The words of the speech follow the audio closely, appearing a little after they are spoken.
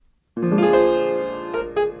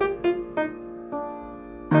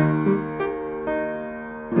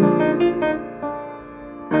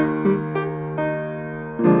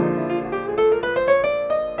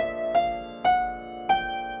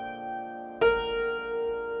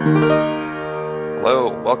Hello,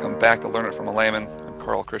 welcome back to Learn It from a Layman. I'm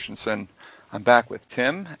Carl Christensen. I'm back with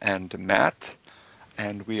Tim and Matt,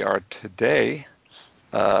 and we are today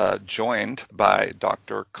joined by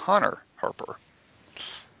Dr. Connor Harper,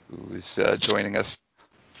 who is joining us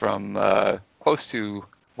from close to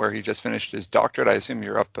where he just finished his doctorate. I assume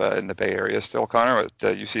you're up in the Bay Area still, Connor, at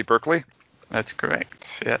UC Berkeley? That's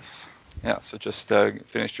correct, yes. Yeah, so just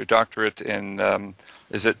finished your doctorate in,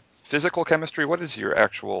 is it physical chemistry? What is your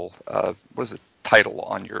actual, what is the title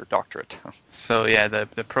on your doctorate? So yeah,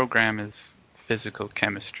 the program is physical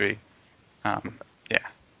chemistry. Yeah,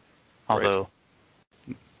 although,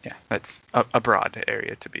 yeah, that's a broad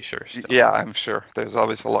area to be sure still. Yeah, I'm sure. There's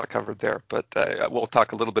always a lot covered there, but we'll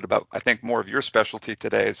talk a little bit about, I think, more of your specialty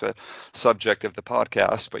today as a subject of the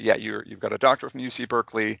podcast. But yeah, you've got a doctorate from UC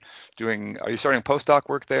Berkeley are you starting postdoc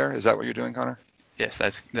work there? Is that what you're doing, Connor? Yes,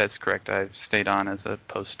 that's correct. I've stayed on as a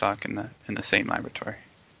postdoc in the same laboratory.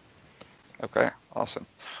 Okay, awesome.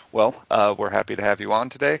 Well, we're happy to have you on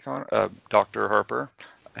today, Dr. Harper.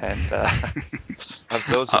 And of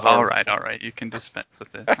those of all right, you can dispense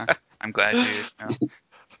with it. I'm glad you.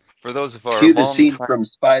 For those of our Cue the scene from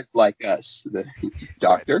Spies Like Us. The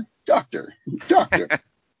doctor.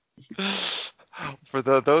 For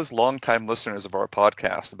those longtime listeners of our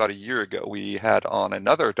podcast, about a year ago, we had on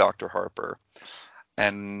another Dr. Harper,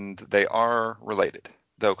 and they are related,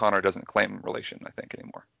 though Connor doesn't claim relation, I think,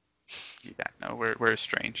 anymore. Yeah, no, we're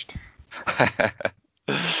estranged.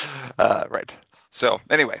 Right. So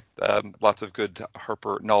anyway, lots of good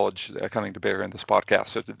Harper knowledge coming to bear in this podcast.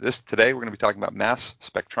 So today we're going to be talking about mass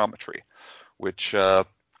spectrometry, which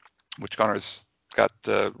Connor's got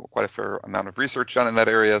quite a fair amount of research done in that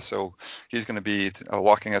area. So he's going to be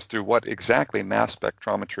walking us through what exactly mass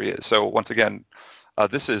spectrometry is. So once again,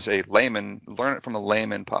 this is a layman, Learn It from a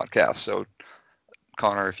Layman podcast. So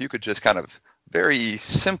Connor, if you could just kind of very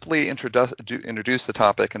simply introduce the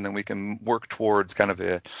topic, and then we can work towards kind of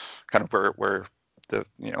where the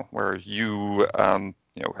where you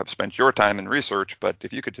have spent your time in research. But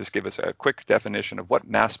if you could just give us a quick definition of what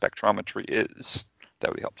mass spectrometry is, that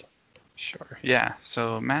would be helpful. Sure. Yeah.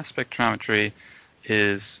 So mass spectrometry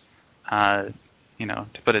is, to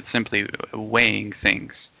put it simply, weighing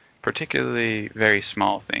things, particularly very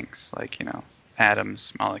small things like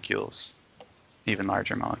atoms, molecules, even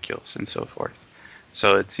larger molecules, and so forth.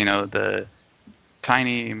 So it's the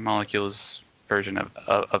tiny molecules version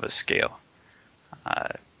of a scale.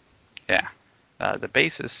 The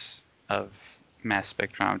basis of mass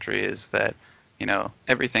spectrometry is that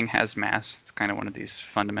everything has mass. It's kind of one of these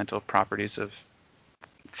fundamental properties of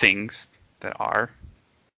things that are.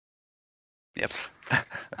 Yep.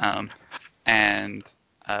 And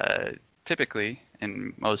typically,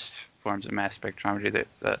 in most forms of mass spectrometry,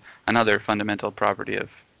 another fundamental property of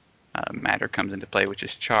matter comes into play, which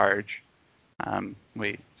is charge.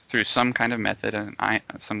 Through some kind of method,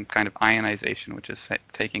 some kind of ionization, which is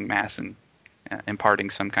taking mass and imparting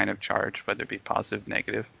some kind of charge, whether it be positive,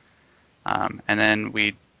 negative. And then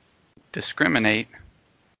we discriminate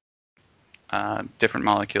different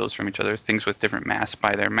molecules from each other, things with different mass,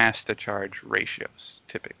 by their mass to charge ratios,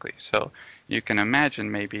 typically. So you can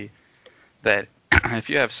imagine maybe that if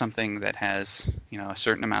you have something that has, a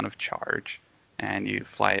certain amount of charge, and you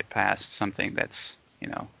fly it past something that's,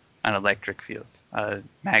 an electric field, a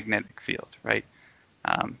magnetic field, right?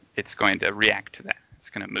 It's going to react to that.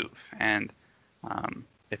 It's going to move. And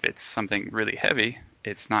if it's something really heavy,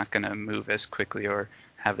 it's not going to move as quickly or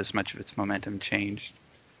have as much of its momentum changed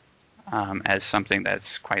as something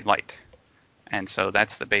that's quite light. And so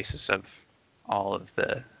that's the basis of all of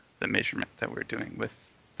the measurement that we're doing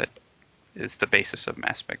that is the basis of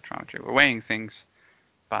mass spectrometry. We're weighing things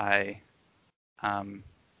by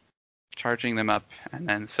charging them up and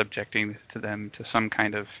then subjecting them to some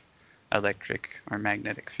kind of electric or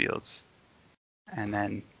magnetic fields, and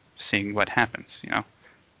then seeing what happens, So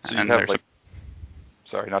you have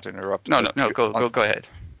sorry, not to interrupt. No, go ahead.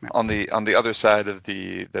 On the other side of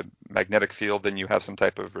the magnetic field, then you have some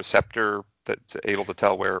type of receptor that's able to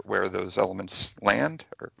tell where those elements land?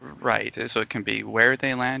 Right. So it can be where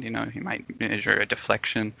they land. You might measure a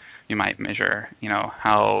deflection. You might measure,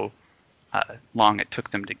 how long it took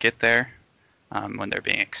them to get there when they're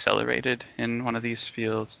being accelerated in one of these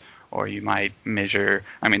fields. Or you might measure,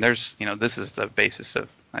 there's, this is the basis of,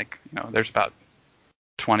 there's about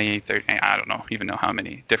 20, 30, I don't even know how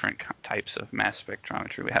many different types of mass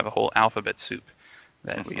spectrometry. We have a whole alphabet soup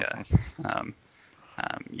that we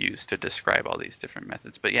use to describe all these different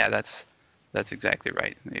methods. But yeah, that's exactly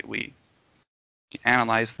right. We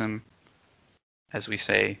analyze them, as we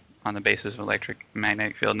say, on the basis of electric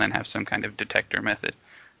magnetic field, and then have some kind of detector method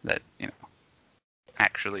that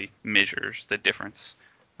actually measures the difference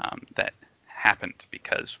that happened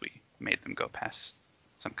because we made them go past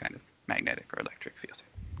some kind of magnetic or electric field.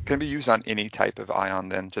 Can it be used on any type of ion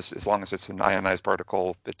then, just as long as it's an ionized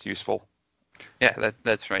particle, it's useful? Yeah,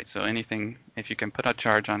 that's right. So anything, if you can put a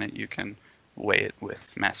charge on it, you can weigh it with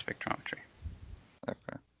mass spectrometry.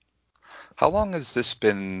 Okay. How long has this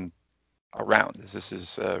been around? Is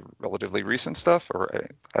this relatively recent stuff, or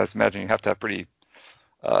I imagine you have to have pretty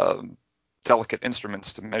delicate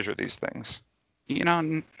instruments to measure these things?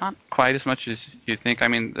 Not quite as much as you think. I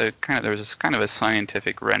mean, there was this kind of a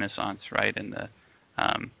scientific renaissance, right, in the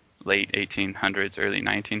late 1800s, early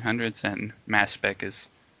 1900s, and mass spec is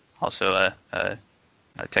also a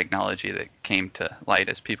technology that came to light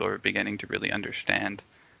as people were beginning to really understand,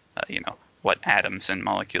 what atoms and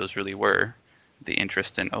molecules really were. The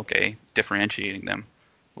interest in, differentiating them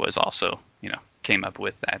was also, came up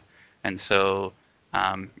with that. And so,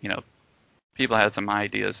 people had some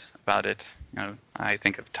ideas about it. I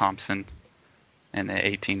think of Thomson in the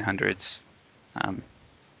 1800s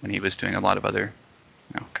when he was doing a lot of other,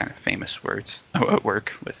 kind of famous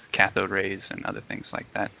work with cathode rays and other things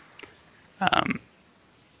like that.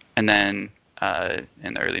 And then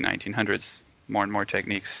in the early 1900s, more and more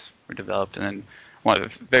techniques were developed, and then one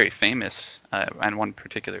of very famous and one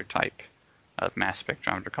particular type of mass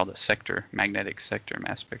spectrometer called a magnetic sector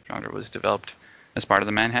mass spectrometer was developed as part of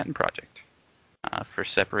the Manhattan Project for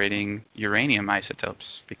separating uranium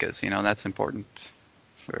isotopes, because that's important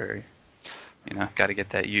for got to get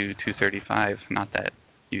that U-235, not that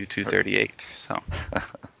U-238. So.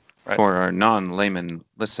 Right. For our non-layman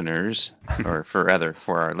listeners, or for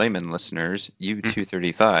our layman listeners,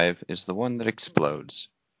 U-235 is the one that explodes.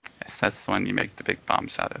 Yes, that's the one you make the big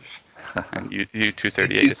bombs out of. And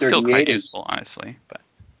U-238 is still quite useful, honestly. But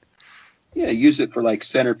yeah, use it for like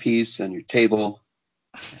centerpiece on your table.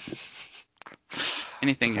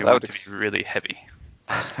 Anything you want to be really heavy.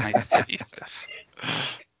 Nice heavy stuff.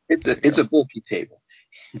 It's a bulky table.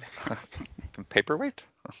 Paperweight?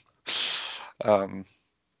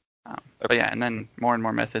 But yeah, and then more and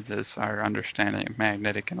more methods as our understanding of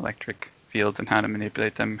magnetic and electric fields and how to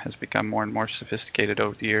manipulate them has become more and more sophisticated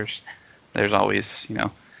over the years. There's always,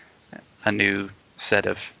 a new set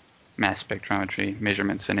of mass spectrometry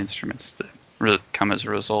measurements and instruments that really come as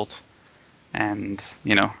a result. And,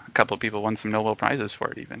 a couple of people won some Nobel Prizes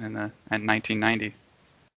for it even in 1990.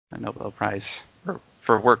 A Nobel Prize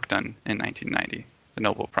for work done in 1990. The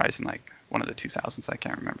Nobel Prize in like one of the 2000s, I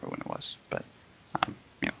can't remember when it was, but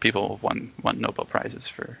people won Nobel Prizes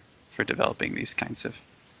for developing these kinds of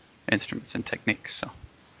instruments and techniques. So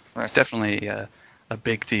nice. It's definitely a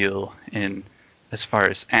big deal in as far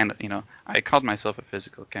as, and I called myself a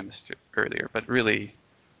physical chemist earlier, but really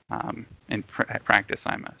in practice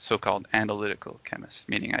I'm a so-called analytical chemist,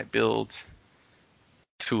 meaning I build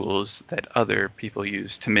tools that other people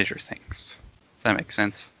use to measure things. Does that make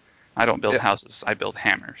sense? I don't build houses, I build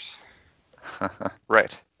hammers.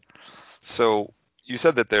 Right. So you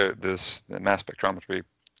said that the mass spectrometry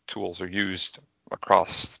tools are used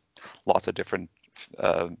across lots of different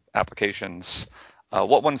applications.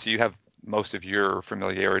 What ones do you have most of your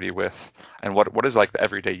familiarity with, and what is like the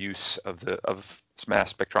everyday use of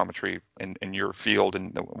mass spectrometry in your field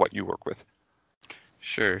and what you work with?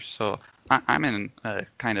 Sure. So I'm in a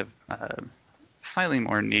kind of slightly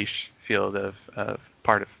more niche field of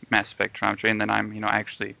part of mass spectrometry, and then I'm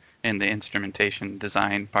actually in the instrumentation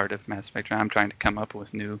design part of mass spectrometry. I'm trying to come up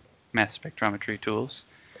with new mass spectrometry tools,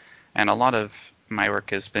 and a lot of my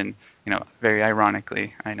work has been, very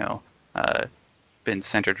ironically, I know, been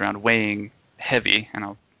centered around weighing heavy, and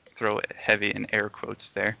I'll throw heavy in air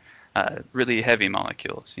quotes there, really heavy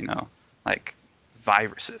molecules, like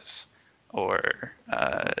viruses or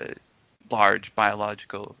large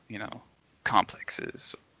biological,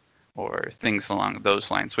 complexes or things along those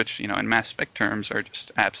lines, which, in mass spec terms are just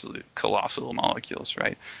absolute colossal molecules,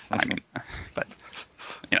 right? I mean, but,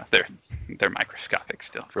 they're microscopic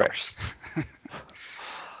still, of course.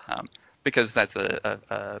 Because that's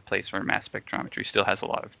a place where mass spectrometry still has a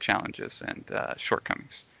lot of challenges and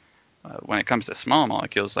shortcomings. When it comes to small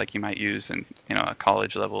molecules, like you might use in, a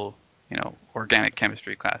college level, organic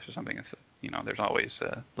chemistry class or something, it's, there's always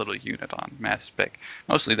a little unit on mass spec.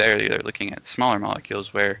 Mostly they're looking at smaller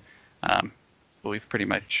molecules where we've pretty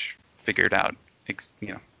much figured out,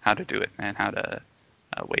 how to do it and how to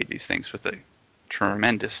weigh these things with a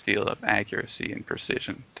tremendous deal of accuracy and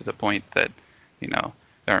precision, to the point that,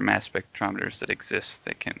 there are mass spectrometers that exist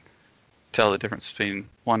that can tell the difference between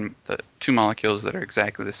the two molecules that are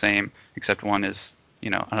exactly the same, except one is,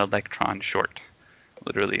 an electron short,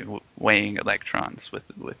 literally weighing electrons with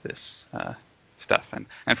this stuff. And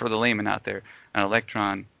for the layman out there, an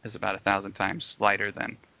electron is about 1,000 times lighter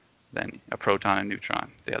than a proton and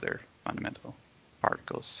neutron, the other fundamental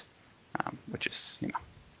particles, which is,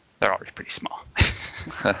 they're always pretty small.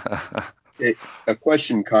 A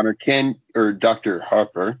question, Connor, or Dr.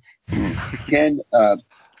 Harper, can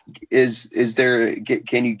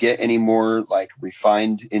you get any more like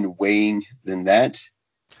refined in weighing than that?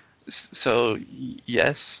 So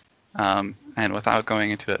yes, and without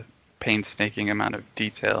going into a painstaking amount of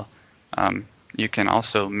detail, you can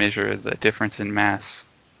also measure the difference in mass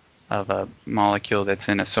of a molecule that's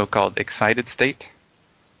in a so-called excited state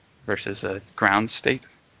versus a ground state.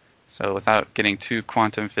 So without getting too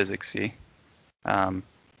quantum physics-y,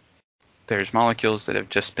 there's molecules that have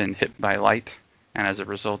just been hit by light, and as a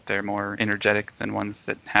result, they're more energetic than ones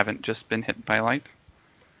that haven't just been hit by light.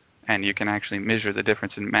 And you can actually measure the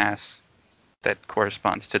difference in mass that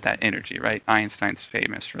corresponds to that energy, right? Einstein's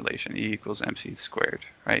famous relation, E equals mc squared,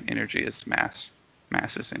 right? Energy is mass,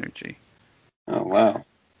 mass is energy. Oh, wow.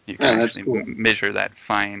 You can actually cool. measure that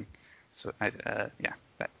fine, that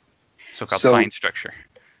so-called fine structure.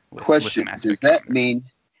 Question: Does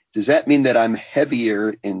that mean that I'm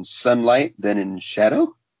heavier in sunlight than in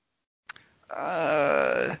shadow?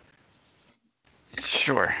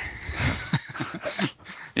 Sure.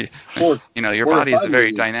 Your body is a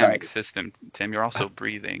very dynamic system, Tim. You're also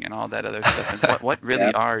breathing and all that other stuff. And what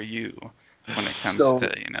really are you when it comes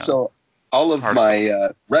to, So all of my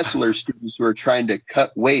wrestler students who are trying to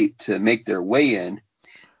cut weight to make their weigh in,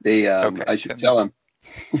 I should tell them.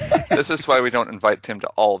 This is why we don't invite Tim to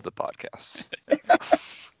all of the podcasts.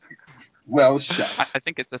 Well, shucks. I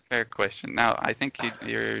think it's a fair question. Now, I think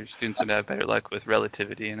your students would have better luck with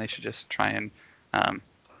relativity, and they should just try and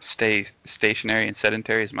stay stationary and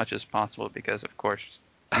sedentary as much as possible, because, of course,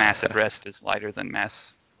 mass at rest is lighter than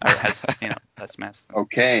mass, or has less mass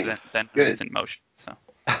than it's in motion. So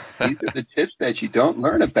these are the tips that you don't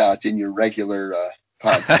learn about in your regular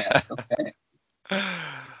podcast. Okay.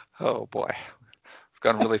 Oh boy, we've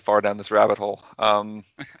gone really far down this rabbit hole.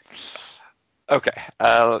 Okay,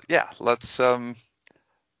 let's.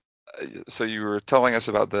 So you were telling us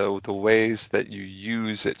about the ways that you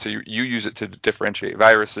use it. So you use it to differentiate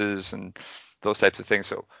viruses and those types of things.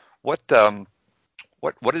 So what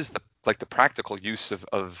is the practical use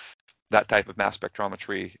of that type of mass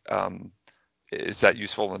spectrometry? Is that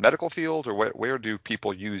useful in the medical field, or where do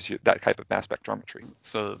people use that type of mass spectrometry?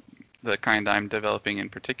 So the kind I'm developing in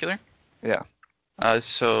particular? Yeah.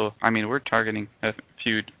 So we're targeting a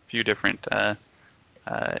few different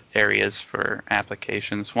areas for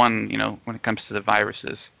applications. One, when it comes to the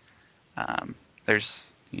viruses,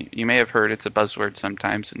 you may have heard, it's a buzzword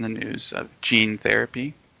sometimes in the news, of gene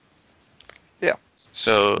therapy. Yeah.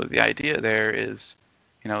 So the idea there is,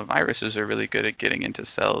 viruses are really good at getting into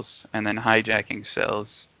cells and then hijacking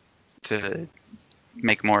cells to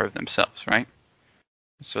make more of themselves, right?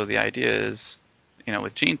 So the idea is,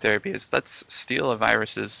 with gene therapy, is let's steal a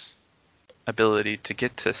virus's ability to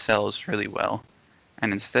get to cells really well,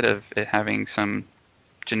 and instead of it having some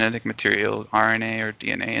genetic material, RNA or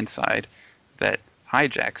DNA inside, that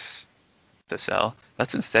hijacks the cell,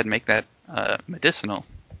 let's instead make that medicinal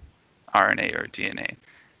RNA or DNA.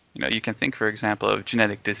 You can think, for example, of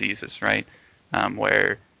genetic diseases, right?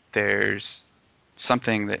 Where there's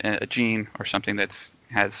something, a gene or something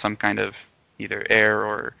has some kind of either error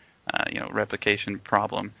or replication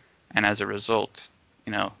problem, and as a result,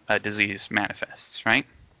 a disease manifests, right?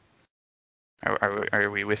 Are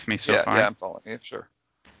we with me so far? Yeah, I'm following you, sure.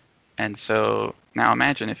 And so now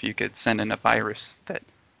imagine if you could send in a virus that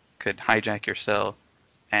could hijack your cell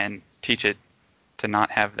and teach it to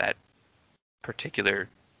not have that particular,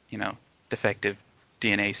 defective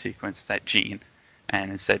DNA sequence, that gene,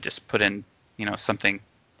 and instead just put in, something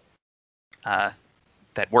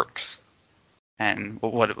that works. And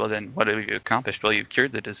what have you accomplished? Well, you've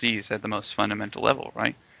cured the disease at the most fundamental level,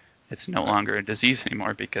 right? It's no longer a disease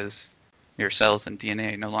anymore because your cells and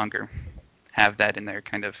DNA no longer have that in their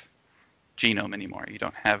kind of genome anymore. You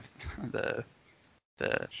don't have the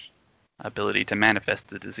ability to manifest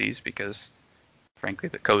the disease because, frankly,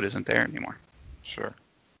 the code isn't there anymore. Sure.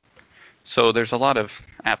 So there's a lot of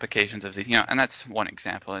applications of these, and that's one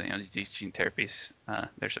example. These gene therapies,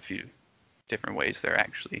 there's a few different ways they're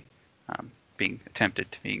actually being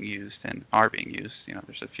attempted to being used and are being used.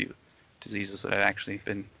 There's a few diseases that have actually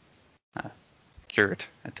been cured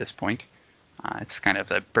at this point. It's kind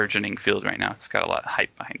of a burgeoning field right now. It's got a lot of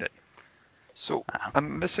hype behind it. So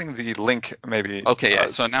I'm missing the link, maybe. Okay,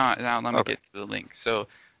 yeah. So now let me get to the link. So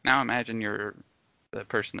now imagine you're the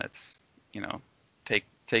person that's,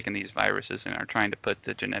 taken these viruses and are trying to put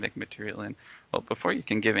the genetic material in. Well, before you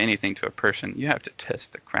can give anything to a person, you have to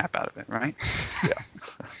test the crap out of it, right? Yeah.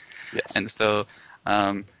 Yes. And so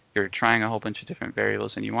you're trying a whole bunch of different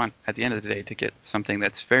variables, and you want, at the end of the day, to get something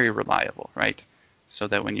that's very reliable, right? So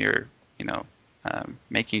that when you're,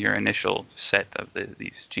 making your initial set of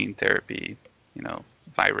these gene therapy,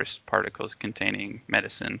 virus particles containing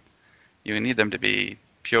medicine, you need them to be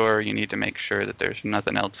pure. You need to make sure that there's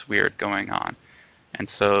nothing else weird going on. And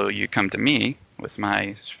so you come to me with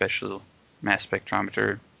my special mass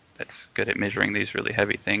spectrometer that's good at measuring these really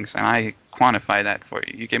heavy things, and I quantify that for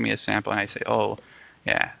you. You give me a sample, and I say, oh,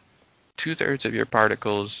 yeah, 2/3 of your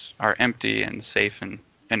particles are empty and safe and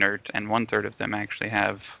inert, and 1/3 of them actually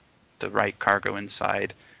have the right cargo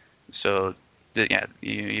inside. So, yeah,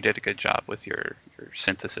 you did a good job with your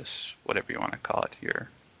synthesis, whatever you want to call it, your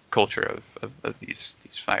culture of these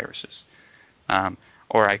viruses.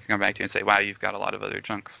 Or I can come back to you and say, wow, you've got a lot of other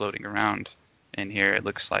junk floating around in here. It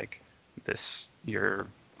looks like your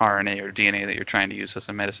RNA or DNA that you're trying to use as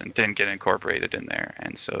a medicine didn't get incorporated in there,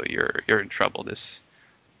 and so you're in trouble. This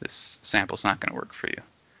sample's not going to work for you.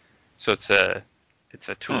 So it's a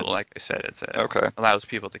tool, like I said. Allows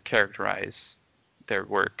people to characterize their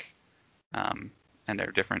work and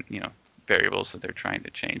their different variables that they're trying to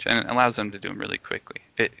change, and it allows them to do them really quickly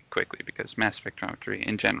because mass spectrometry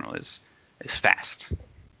in general is fast.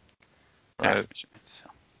 Right.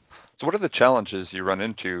 So what are the challenges you run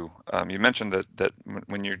into? You mentioned that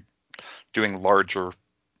when you're doing larger,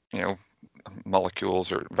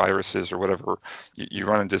 molecules or viruses or whatever, you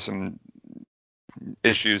run into some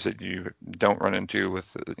issues that you don't run into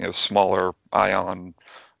with smaller ion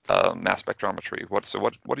mass spectrometry.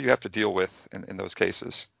 What do you have to deal with in those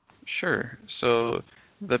cases? Sure. So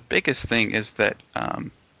the biggest thing is that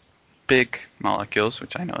big molecules,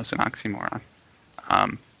 which I know is an oxymoron,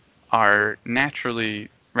 are naturally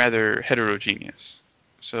rather heterogeneous.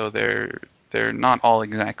 So they're not all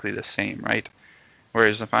exactly the same, right?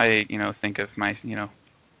 Whereas if I think of my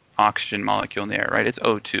oxygen molecule in the air, right? It's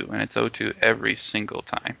O2, and it's O2 every single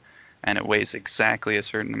time, and it weighs exactly a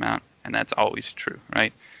certain amount, and that's always true,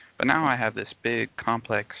 right? But now I have this big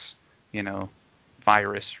complex,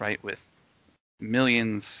 virus, right, with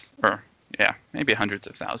millions, or maybe hundreds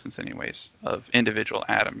of thousands anyways, of individual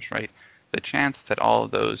atoms, right? The chance that all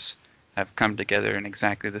of those have come together in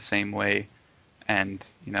exactly the same way, and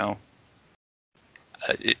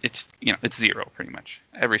it's zero pretty much.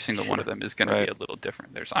 Every single one of them is going to be a little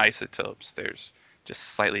different. There's isotopes. There's just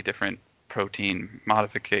slightly different protein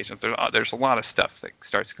modifications. There's a lot of stuff that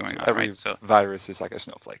starts going on. Every virus is like a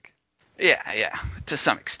snowflake. Yeah, to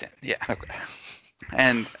some extent. Yeah. Okay.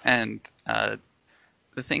 And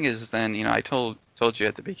the thing is, then I told you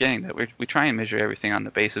at the beginning that we try and measure everything on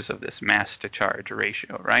the basis of this mass to charge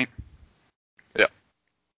ratio, right? Yeah.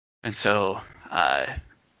 And so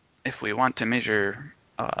if we want to measure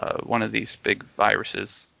one of these big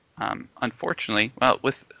viruses, unfortunately, well,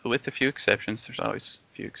 with a few exceptions, there's always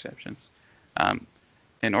a few exceptions,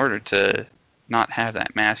 in order to not have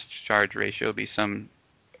that mass to charge ratio be some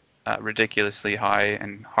ridiculously high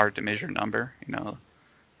and hard to measure number,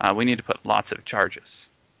 we need to put lots of charges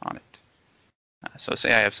on it. So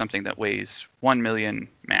say I have something that weighs 1 million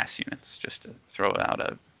mass units, just to throw out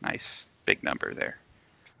a nice big number there.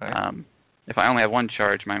 Right. If I only have one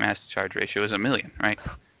charge, my mass to charge ratio is 1 million, right?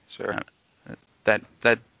 Sure.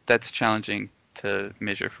 That's challenging to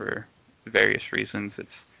measure for various reasons.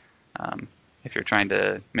 It's if you're trying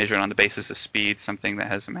to measure it on the basis of speed, something that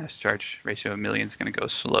has a mass to charge ratio of 1 million is going to go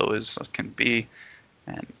slow as it can be,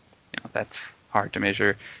 and that's hard to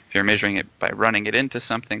measure. If you're measuring it by running it into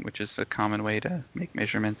something, which is a common way to make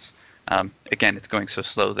measurements, again, it's going so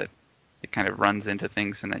slow that it kind of runs into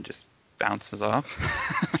things and then just bounces off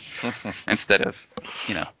instead of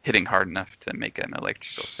hitting hard enough to make an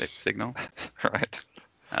electrical signal. Right.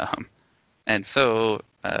 And so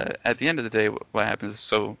at the end of the day, what happens is,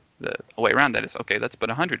 so the way around that is, okay, let's put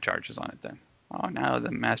 100 charges on it then. Oh, now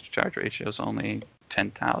the mass to charge ratio is only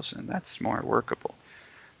 10,000. That's more workable.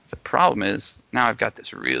 The problem is now I've got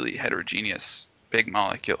this really heterogeneous big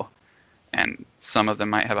molecule, and some of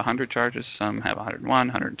them might have 100 charges, some have 101,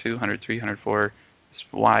 102, 103, 104, this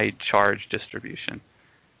wide charge distribution.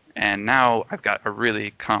 And now I've got a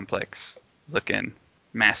really complex looking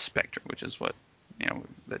mass spectrum, which is what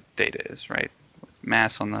the data is, right? With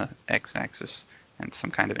mass on the x-axis and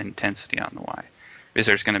some kind of intensity on the y. Because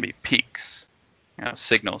there's going to be peaks,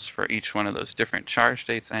 signals for each one of those different charge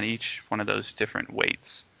states and each one of those different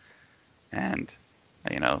weights. And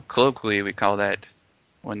colloquially we call that,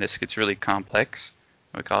 when this gets really complex,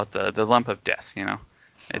 we call it the lump of death.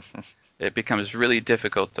 it becomes really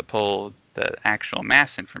difficult to pull the actual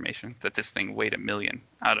mass information, that this thing weighed 1 million,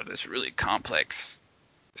 out of this really complex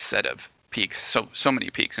set of peaks. So many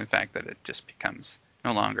peaks, in fact, that it just becomes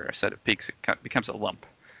no longer a set of peaks. It becomes a lump.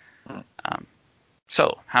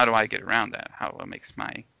 So how do I get around that? How makes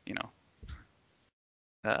my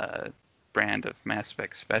brand of mass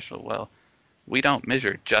spec special? Well, we don't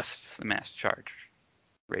measure just the mass charge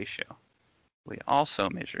ratio. We also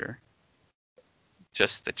measure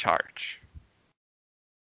just the charge.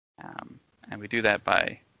 And we do that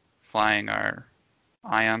by flying our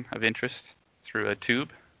ion of interest through a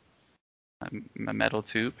tube, a metal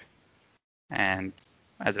tube, and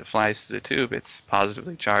as it flies through the tube, it's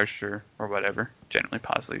positively charged or whatever, generally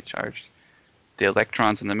positively charged. The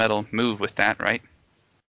electrons in the metal move with that, right?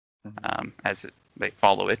 As they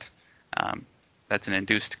follow it. That's an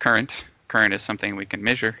induced current. Current is something we can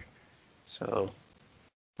measure, so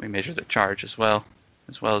we measure the charge as well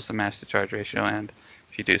as the mass to charge ratio. And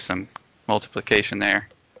if you do some multiplication there,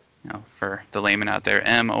 for the layman out there,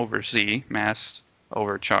 m over z, mass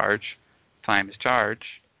over charge, times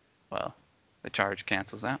charge, well, the charge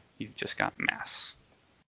cancels out. You've just got mass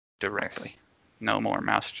directly. Nice. No more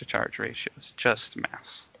mass to charge ratios, just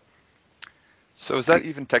mass. So is that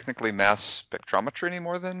even technically mass spectrometry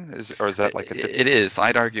anymore then? Or is that like It is.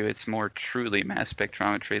 I'd argue it's more truly mass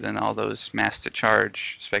spectrometry than all those mass to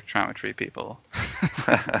charge spectrometry people.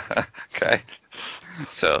 Okay.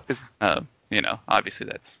 So, obviously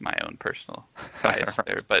that's my own personal bias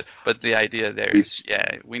there. But the idea there is,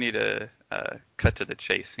 we need to cut to the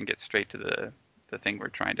chase and get straight to the thing we're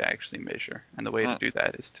trying to actually measure. And the way to do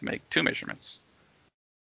that is to make 2 measurements.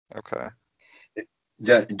 Okay.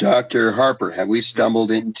 Dr. Harper, have we stumbled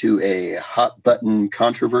into a hot button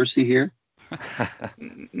controversy here?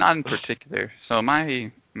 Not in particular. So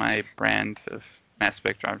my brand of mass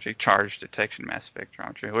spectrometry, charge detection mass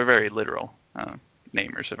spectrometry, we're very literal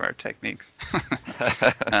namers of our techniques.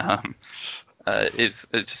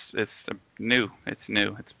 It's new.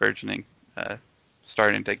 It's burgeoning,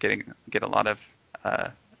 starting to get a lot of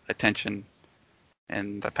attention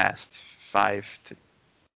in the past 5 to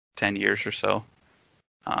 10 years or so.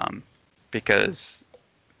 Because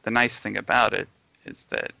the nice thing about it is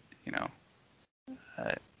that,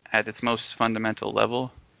 at its most fundamental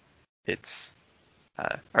level, it's,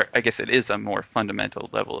 or I guess it is a more fundamental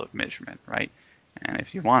level of measurement, right? And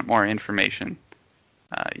if you want more information,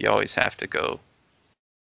 you always have to go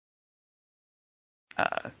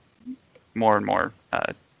more and more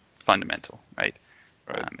fundamental, right?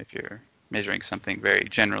 If you're measuring something very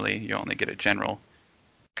generally, you only get a general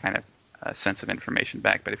kind of sense of information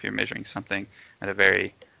back. But if you're measuring something at a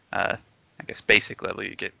very, basic level,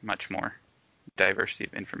 you get much more diversity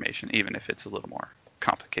of information, even if it's a little more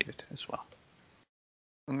complicated as well.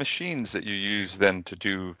 The machines that you use then to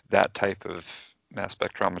do that type of mass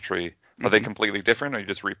spectrometry, are they completely different? Are you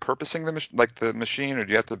just repurposing the machine, or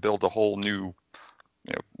do you have to build a whole new,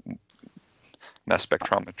 mass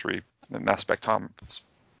spectrometry,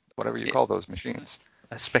 whatever you call those machines?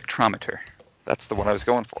 A spectrometer. That's the one I was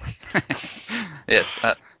going for. Yes.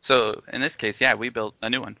 So in this case, we built a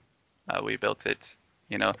new one. We built it,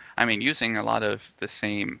 using a lot of the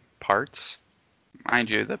same parts. Mind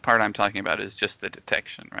you, the part I'm talking about is just the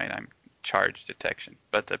detection, right? I'm charge detection.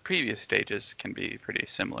 But the previous stages can be pretty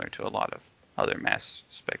similar to a lot of other mass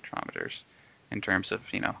spectrometers in terms of,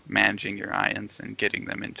 managing your ions and getting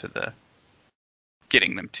them to the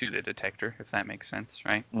detector, if that makes sense,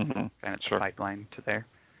 right? Mm-hmm. Kind of the pipeline to there.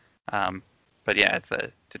 But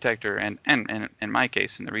the detector, and in my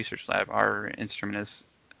case, in the research lab, our instrument is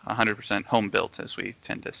 100% home built, as we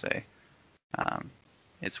tend to say.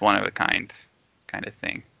 It's one of a kind of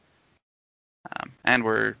thing. And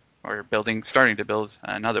we're starting to build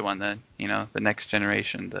another one, the next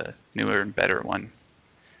generation, the newer and better one.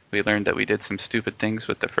 We learned that we did some stupid things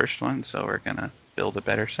with the first one, so we're gonna build a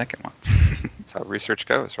better second one. That's how research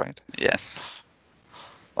goes, right? Yes.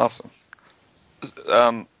 Awesome.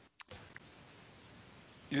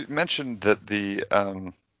 You mentioned that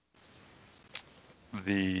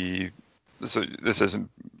so this is an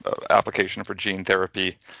application for gene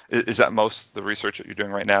therapy. Is that most the research that you're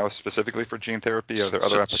doing right now specifically for gene therapy? Are there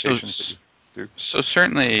other applications that you do? So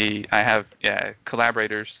certainly I have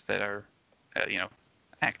collaborators that are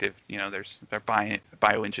active. There are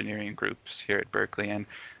bioengineering groups here at Berkeley, and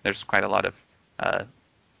there's quite a lot of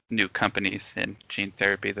new companies in gene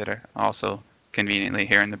therapy that are also conveniently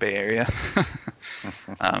here in the Bay Area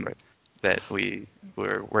that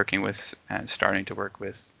we're working with and starting to work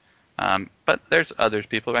with. But there's other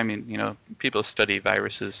people. People study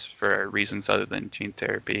viruses for reasons other than gene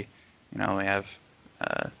therapy. We have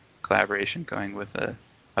collaboration going with a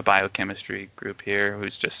a biochemistry group here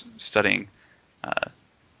who's just studying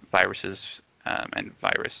viruses and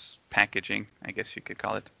virus packaging, I guess you could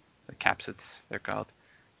call it, the capsids they're called,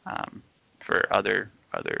 for other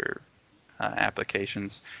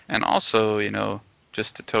applications. And also,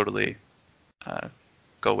 just to totally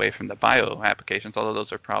go away from the bio applications, although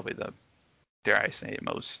those are probably the, dare I say,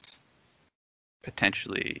 most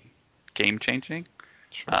potentially game-changing.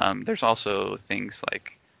 Sure. There's also things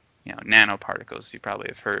like, nanoparticles. You probably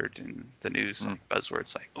have heard in the news, like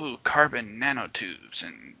buzzwords like, ooh, carbon nanotubes,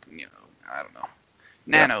 and I don't know,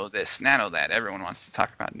 nano this, nano that. Everyone wants to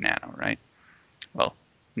talk about nano, right? Well,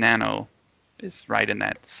 nano is right in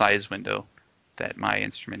that size window that my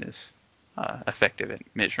instrument is effective at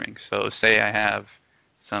measuring. So say I have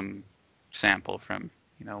some sample from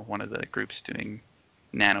one of the groups doing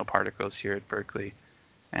nanoparticles here at Berkeley,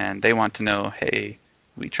 and they want to know, hey,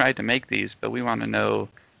 we tried to make these, but we want to know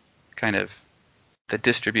kind of the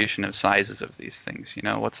distribution of sizes of these things.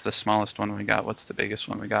 What's the smallest one we got? What's the biggest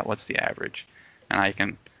one we got? What's the average? And I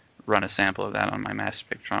can run a sample of that on my mass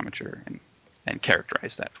spectrometer and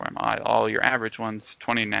characterize that for them. All your average ones,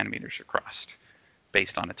 20 nanometers across,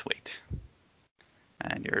 based on its weight.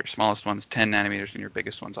 And your smallest one's 10 nanometers, and your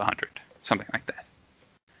biggest one's 100, something like that.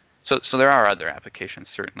 So there are other applications,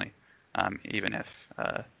 certainly, even if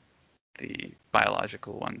the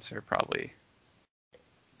biological ones are probably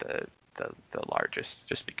the largest,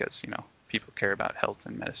 just because people care about health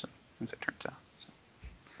and medicine, as it turns out.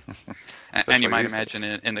 So. and you might imagine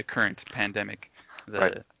in the current pandemic,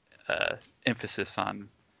 the emphasis on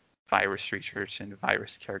virus research and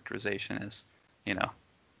virus characterization is,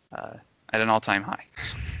 at an all-time high.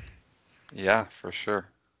 Yeah, for sure.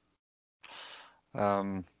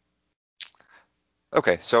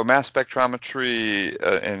 Okay, so mass spectrometry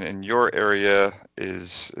in your area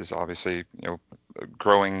is obviously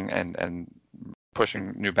growing and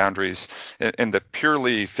pushing new boundaries. In the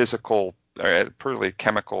purely physical, purely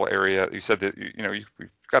chemical area, you said that we've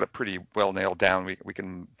got it pretty well nailed down. We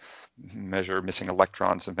can measure missing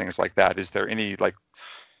electrons and things like that. Is there any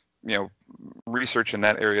research in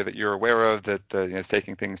that area that you're aware of that is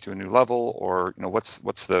taking things to a new level, or what's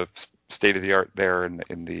the state of the art there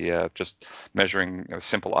in the just measuring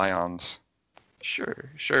simple ions?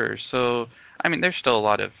 Sure. So I mean, there's still a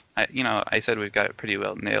lot of I said we've got it pretty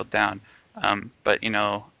well nailed down, but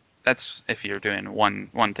that's if you're doing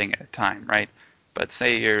one thing at a time, right? But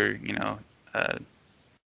say you're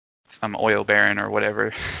some oil baron or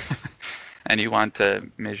whatever, and you want to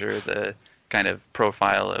measure the kind of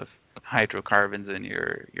profile of hydrocarbons in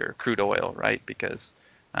your crude oil, right? Because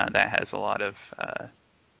that has a lot of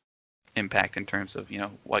impact in terms of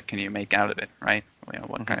what can you make out of it, right?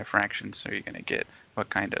 What kind of fractions are you going to get? What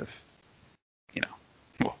kind of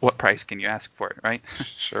what price can you ask for it, right?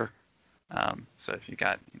 Sure. So if you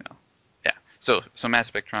got so mass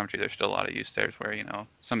spectrometry, there's still a lot of use there where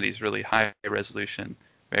some of these really high resolution,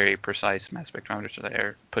 very precise mass spectrometers that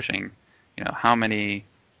are pushing how many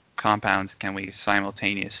compounds can we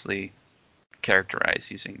simultaneously characterize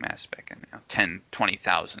using mass spec, and 10,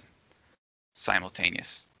 20,000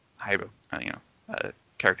 simultaneous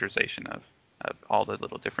characterization of all the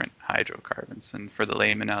little different hydrocarbons. And for the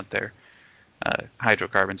layman out there,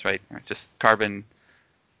 hydrocarbons, right, are just carbon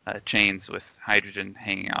chains with hydrogen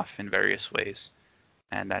hanging off in various ways,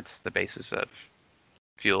 and that's the basis of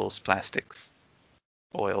fuels, plastics,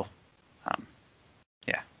 oil,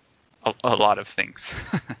 a lot of things.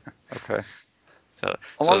 Okay. So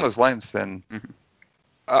along those lines, then,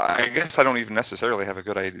 I guess I don't even necessarily have a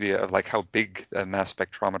good idea of how big a mass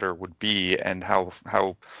spectrometer would be and how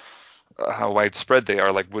widespread they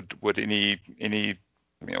are. Would any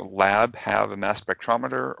lab have a mass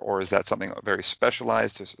spectrometer, or is that something very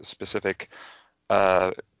specialized to specific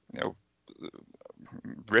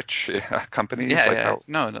rich companies?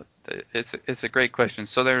 No, it's a great question.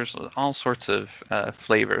 So there's all sorts of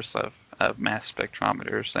flavors of mass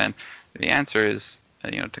spectrometers, and the answer is,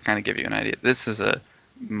 to kind of give you an idea, this is a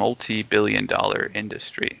multi-billion-dollar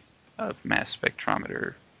industry of mass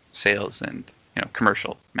spectrometer sales and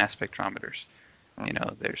commercial mass spectrometers.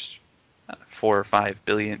 There's 4 or 5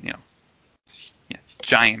 billion,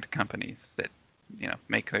 giant companies that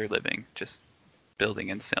make their living just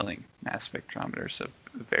building and selling mass spectrometers of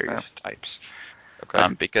various types.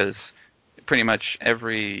 Okay. Because pretty much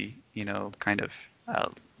every kind of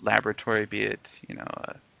laboratory, be it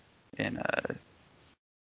in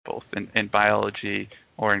both in biology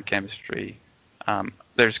or in chemistry,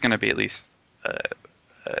 there's going to be at least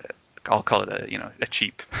I'll call it a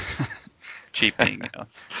cheap being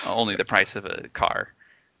only the price of a car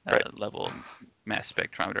level mass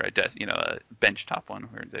spectrometer, a benchtop one,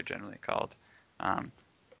 where they're generally called.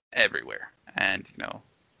 everywhere. And,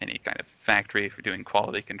 any kind of factory for doing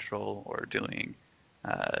quality control or doing,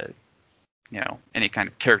 any kind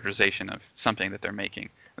of characterization of something that they're making.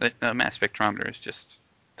 The mass spectrometer is just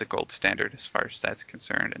the gold standard as far as that's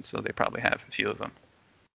concerned, and so they probably have a few of them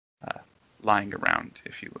lying around,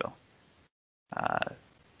 if you will.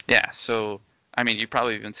 So, you've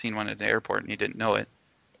probably even seen one at the airport and you didn't know it.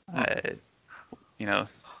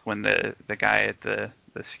 When the guy at the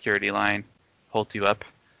security line holds you up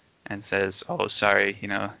and says, "Oh, sorry,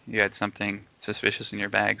 you had something suspicious in your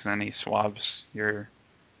bags," and then he swabs your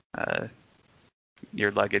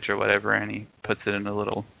luggage or whatever, and he puts it in a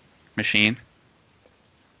little machine.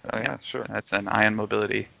 Oh yeah, sure. That's an ion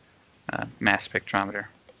mobility mass spectrometer,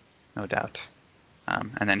 no doubt.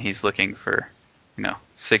 And then he's looking for,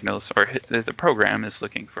 signals, or the program is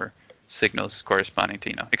looking for signals corresponding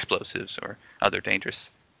to, explosives or other dangerous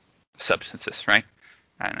substances, right?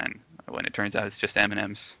 And then when it turns out it's just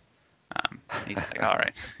M&Ms, he's like, all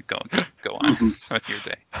right, go on with your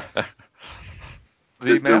day.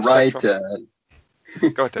 The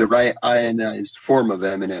right ionized form of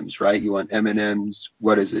M&Ms, right? You want M&Ms,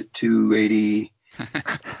 what is it, 280?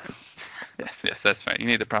 Yes, that's right. You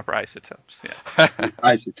need the proper isotopes, yeah.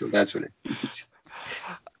 Isotope, that's what it is.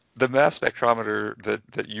 The mass spectrometer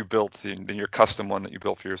that you built, in your custom one that you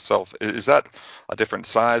built for yourself, is that a different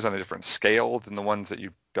size on a different scale than the ones that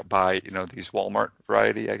you buy, these Walmart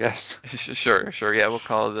variety, I guess? Sure. Yeah, we'll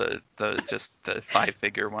call the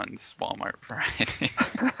 5-figure ones Walmart variety.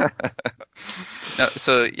 No,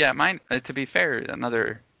 so yeah, mine. To be fair,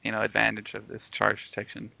 another advantage of this charge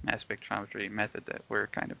detection mass spectrometry method that we're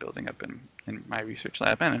kind of building up in my research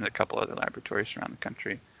lab and in a couple other laboratories around the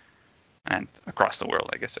country and across the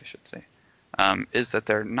world, I guess I should say, is that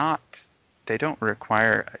they don't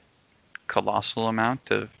require a colossal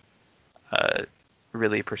amount of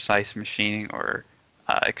really precise machining or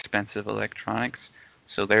expensive electronics.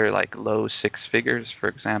 So they're like low 6 figures. For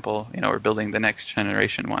example, we're building the next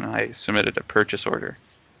generation one. I submitted a purchase order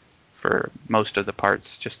for most of the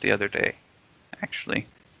parts just the other day, actually,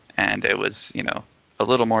 and it was a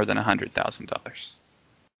little more than $100,000.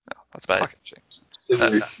 That's pocket change.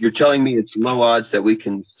 So you're telling me it's low odds that we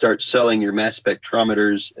can start selling your mass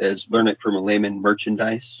spectrometers as Learn It From a Layman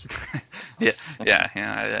merchandise? Yeah.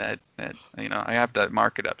 I have to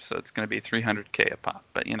mark it up, so it's going to be $300K a pop.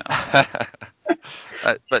 But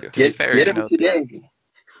but to be fair, get them today.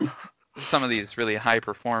 Some of these really high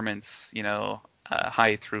performance,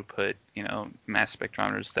 high throughput, mass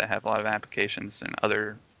spectrometers that have a lot of applications in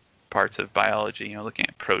other parts of biology, looking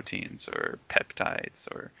at proteins or peptides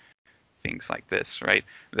or things like this, right?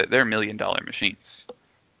 They're $1 million machines.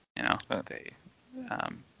 They're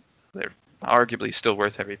arguably still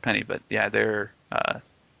worth every penny, but yeah, they're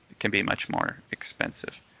can be much more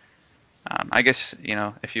expensive. I guess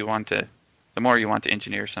if you want to, the more you want to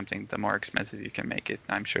engineer something, the more expensive you can make it.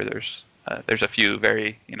 I'm sure there's a few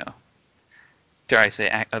very dare I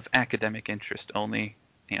say of academic interest only.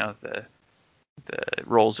 The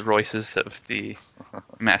Rolls Royces of the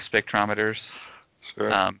mass spectrometers.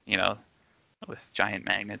 Sure. With giant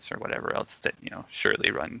magnets or whatever else that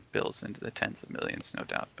surely run bills into the tens of millions, no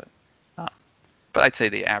doubt. But I'd say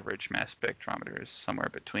the average mass spectrometer is somewhere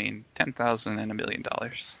between $10,000 and $1 million.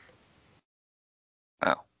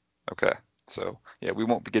 Oh, okay. So yeah, we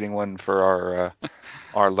won't be getting one for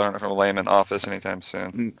our Learn It From a Layman office anytime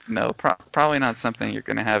soon. No, probably not something you're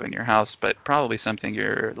going to have in your house, but probably something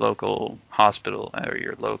your local hospital or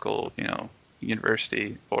your local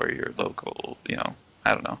university or your local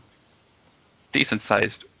I don't know, decent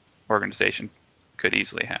sized organization could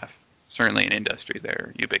easily have. Certainly in industry,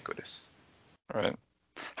 they're ubiquitous. Right.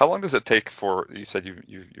 How long does it take for, you said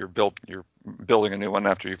you're building a new one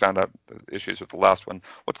after you found out the issues with the last one.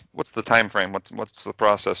 What's the time frame? What's the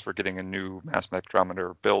process for getting a new mass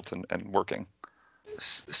spectrometer built and working?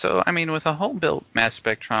 So with a home built mass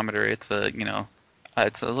spectrometer, it's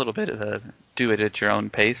it's a little bit of a do it at your own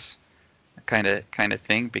pace kind of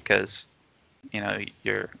thing, because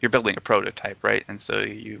you're building a prototype, right? And so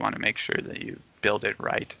you want to make sure that you build it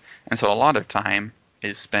right. And so a lot of time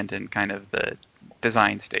is spent in kind of the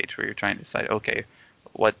design stage where you're trying to decide, okay,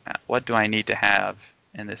 what do I need to have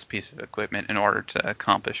in this piece of equipment in order to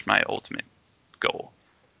accomplish my ultimate goal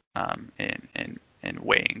in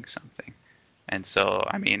weighing something. And so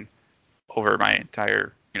over my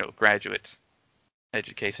entire graduate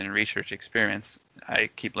education and research experience, I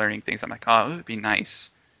keep learning things. I'm like, oh, it would be nice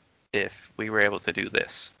if we were able to do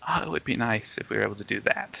this. Oh, it would be nice if we were able to do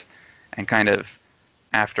that. And kind of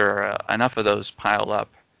after enough of those pile up,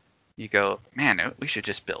 you go, man, we should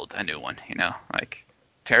just build a new one, like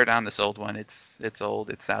tear down this old one. It's old.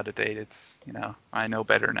 It's out of date. I know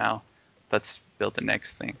better now. Let's build the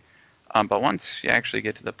next thing. But once you actually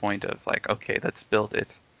get to the point of like, okay, let's build it.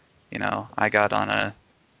 I got on a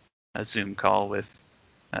Zoom call with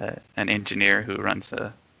an engineer who runs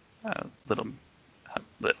a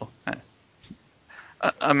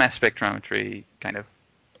mass spectrometry kind of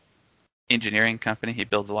engineering company. He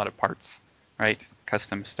builds a lot of parts, right?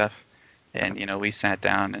 Custom stuff. And, we sat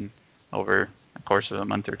down and over the course of a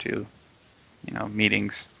month or two,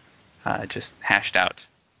 meetings, just hashed out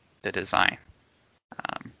the design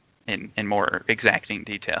in more exacting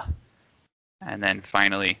detail. And then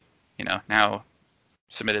finally, now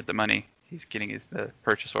submitted the money. He's getting the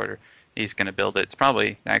purchase order. He's going to build it. It's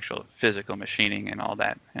probably actual physical machining and all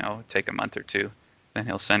that. Take a month or two. Then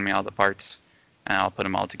he'll send me all the parts, and I'll put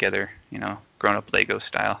them all together. Grown-up Lego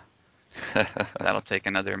style. That'll take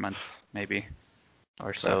another month maybe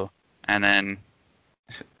or so, and then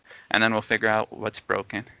we'll figure out what's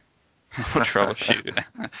broken. We'll troubleshoot,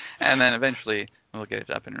 and then eventually we'll get it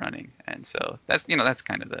up and running. And so that's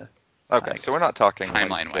kind of the okay. So we're not talking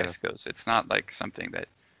timeline-wise goes. It's not like something that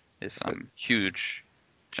is some huge,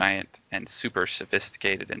 giant, and super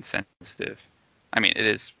sophisticated and sensitive. I mean, it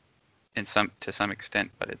is to some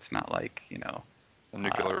extent, but it's not like a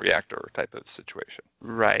nuclear reactor type of situation.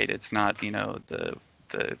 Right. It's not the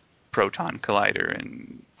proton collider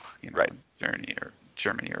in right. Germany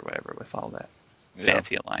or whatever with all that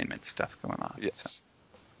fancy alignment stuff going on. Yes.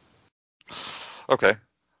 So. Okay.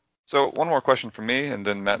 So one more question from me, and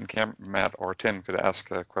then Matt or Tim could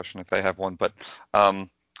ask a question if they have one. But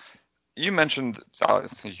you mentioned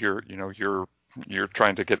you're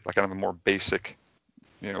trying to get like kind of a more basic,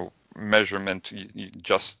 measurement,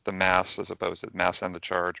 just the mass as opposed to mass and the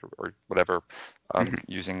charge or whatever,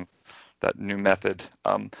 using that new method.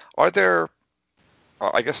 Are there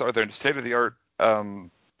state-of-the-art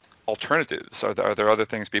alternatives? Are there other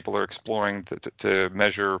things people are exploring to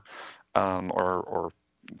measure or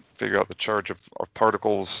figure out the charge of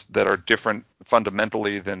particles that are different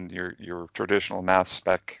fundamentally than your traditional mass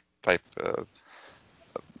spec type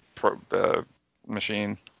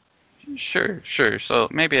machine? Sure. So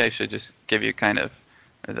maybe I should just give you kind of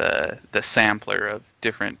the sampler of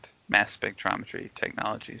different mass spectrometry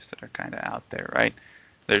technologies that are kind of out there, right?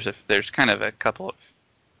 There's kind of a couple of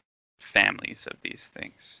families of these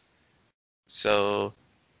things. So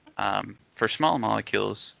for small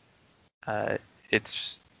molecules,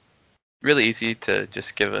 it's really easy to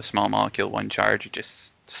just give a small molecule one charge. You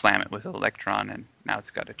just slam it with an electron, and now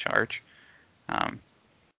it's got a charge.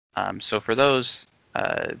 So for those,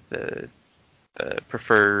 the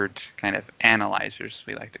preferred kind of analyzers,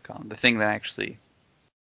 we like to call them, the thing that actually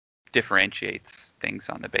differentiates things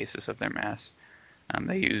on the basis of their mass,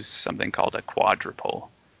 they use something called a quadrupole,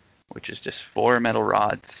 which is just 4 metal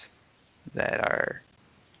rods that are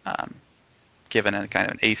given a kind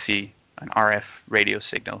of an RF radio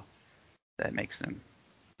signal that makes them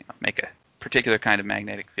make a particular kind of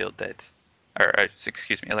magnetic field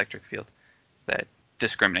electric field that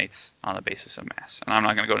discriminates on the basis of mass. And I'm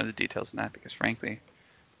not going to go into the details in that because, frankly,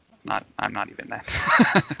 I'm not even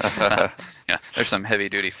that. There's some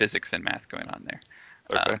heavy-duty physics and math going on there.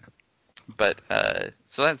 Okay.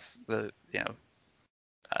 So that's the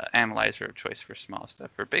analyzer of choice for small stuff.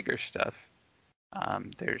 For bigger stuff,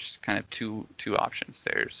 there's kind of two options.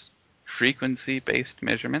 There's frequency-based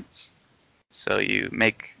measurements. So you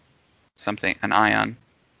make an ion,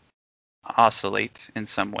 oscillate in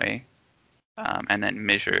some way, and then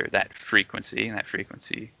measure that frequency, and that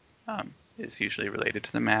frequency is usually related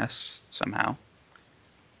to the mass somehow.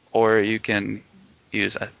 Or you can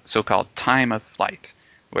use a so-called time of flight,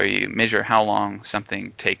 where you measure how long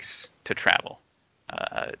something takes to travel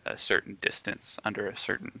a certain distance under a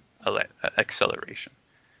certain acceleration.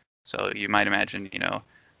 So you might imagine,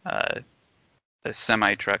 a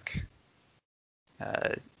semi-truck,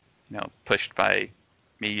 pushed by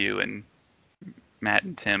me, you, and Matt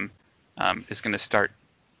and Tim, is going to start,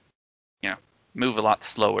 move a lot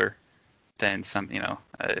slower than some,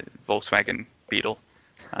 a Volkswagen Beetle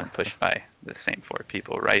pushed by the same 4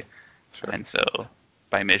 people, right? Sure. And so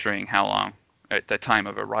by measuring how long, at the time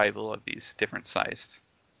of arrival of these different sized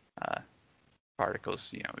particles,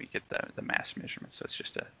 you get the mass measurement. So it's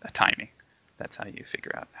just a timing. That's how you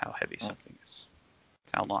figure out how heavy something is,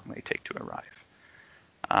 how long they take to arrive.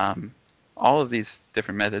 All of these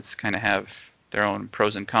different methods kind of have their own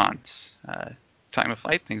pros and cons. Time of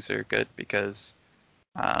flight things are good because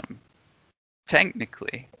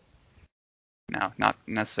technically, now not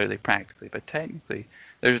necessarily practically, but technically,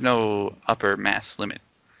 there's no upper mass limit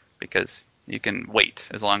because you can wait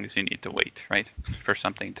as long as you need to wait, right, for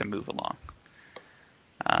something to move along.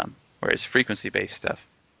 whereas frequency-based stuff,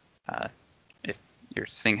 if your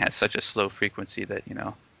thing has such a slow frequency that,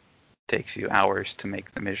 takes you hours to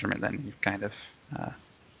make the measurement, then you've kind of,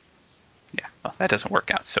 well, that doesn't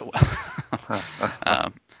work out so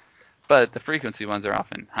well. But the frequency ones are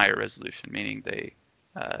often higher resolution, meaning they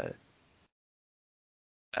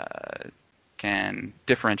can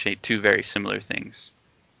differentiate two very similar things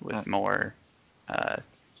with more,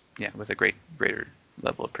 with a greater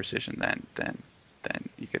level of precision than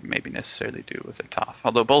you could maybe necessarily do with a TOF.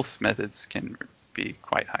 Although both methods can be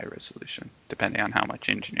quite high resolution, depending on how much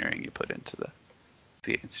engineering you put into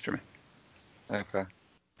the instrument. Okay.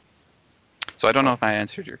 So I don't know if I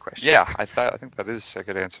answered your question. Yeah, I think that is a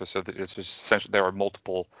good answer. So it's just essentially there are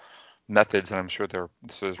multiple methods, and I'm sure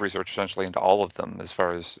there's research essentially into all of them as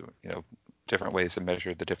far as different ways to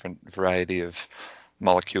measure the different variety of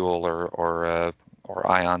molecule or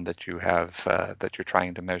ion that you have that you're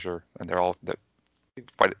trying to measure, and they're all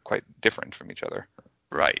quite different from each other.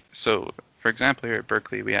 Right. So, for example, here at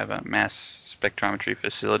Berkeley, we have a mass spectrometry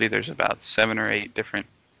facility. There's about 7 or 8 different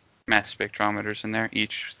mass spectrometers in there,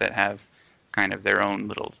 each that have kind of their own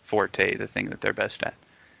little forte, the thing that they're best at.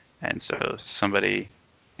 And so somebody,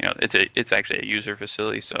 it's actually a user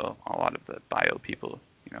facility, so a lot of the bio people,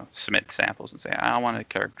 submit samples and say, I want to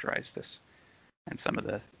characterize this. And some of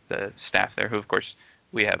the staff there, who of course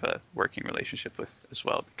we have a working relationship with as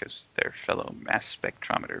well because they're fellow mass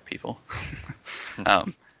spectrometer people,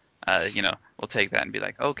 we'll take that and be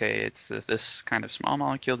like, okay, it's this kind of small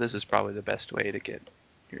molecule. This is probably the best way to get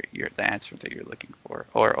the answer that you're looking for.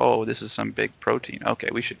 Or, oh, this is some big protein. Okay,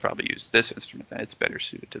 we should probably use this instrument. It's better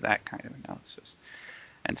suited to that kind of analysis.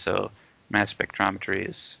 And so mass spectrometry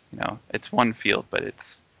is, it's one field, but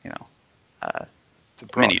it's,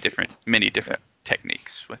 many different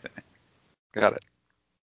techniques within it. Got it.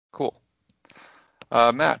 Cool.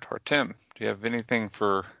 Matt or Tim, do you have anything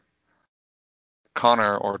for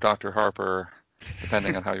Connor or Dr. Harper,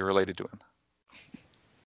 depending on how you're related to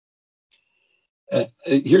him?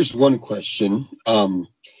 Here's one question.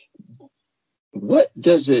 What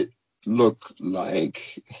does it look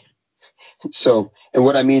like? So, and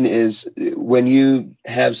what I mean is when you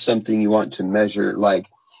have something you want to measure,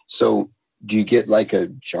 do you get like a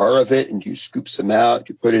jar of it and you scoop some out,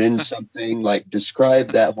 you put it in something,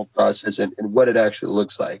 describe that whole process and what it actually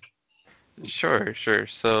looks like? Sure.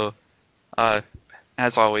 So,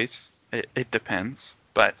 as always, it depends,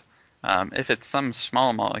 but if it's some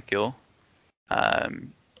small molecule,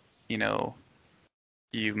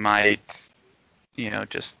 you might,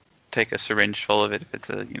 just take a syringe full of it if it's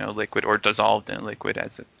a, liquid or dissolved in a liquid,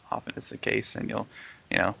 as it often is the case, and you'll,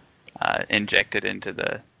 inject it into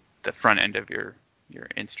the front end of your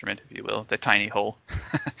instrument, if you will, the tiny hole,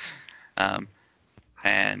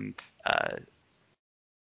 and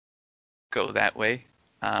go that way.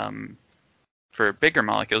 For bigger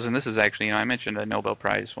molecules, and this is actually, I mentioned a Nobel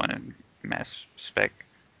Prize one in mass spec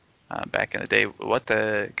back in the day. What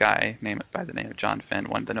the guy by the name of John Fenn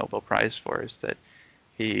won the Nobel Prize for is that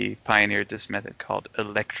he pioneered this method called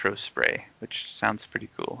electrospray, which sounds pretty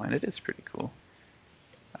cool, and it is pretty cool,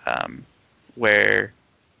 where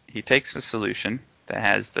he takes a solution that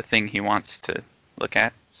has the thing he wants to look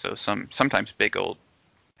at, so sometimes big old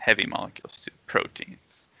heavy molecules,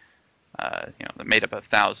 proteins, they're made up of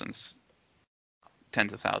tens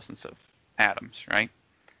of thousands of atoms, right?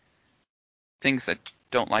 Things that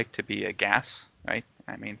don't like to be a gas, right?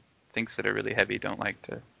 I mean, things that are really heavy don't like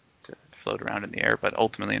to float around in the air, but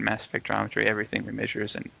ultimately in mass spectrometry, everything we measure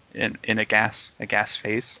is in a gas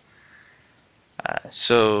phase.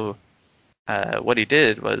 So what he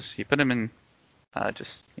did was he put them in a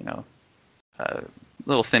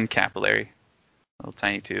little thin capillary, a little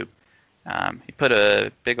tiny tube. He put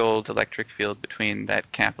a big old electric field between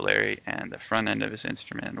that capillary and the front end of his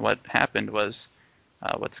instrument. And what happened was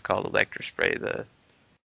what's called electrospray.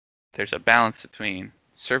 There's a balance between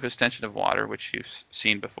surface tension of water, which you've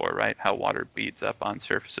seen before, right? How water beads up on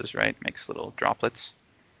surfaces, right? Makes little droplets.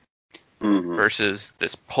 Mm-hmm. Versus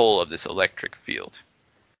this pull of this electric field.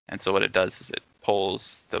 And so what it does is it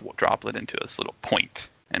pulls the droplet into this little point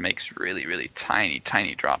and makes really, really tiny,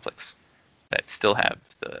 tiny droplets that still have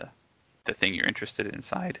the thing you're interested in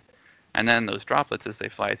inside. And then those droplets, as they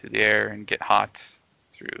fly through the air and get hot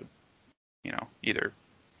through, either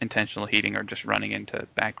intentional heating or just running into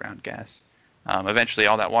background gas, eventually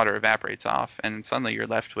all that water evaporates off, and suddenly you're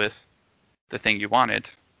left with the thing you wanted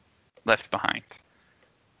left behind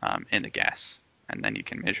in the gas, and then you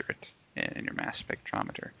can measure it in your mass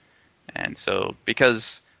spectrometer. And so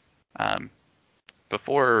because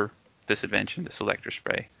before this invention, this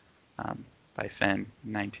electrospray by Fenn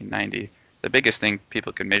in 1990, the biggest thing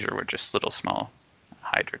people could measure were just little small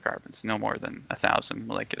hydrocarbons, no more than 1,000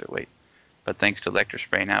 molecular weight. But thanks to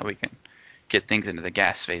electrospray, now we can get things into the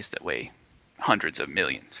gas phase that weigh hundreds of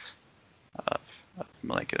millions of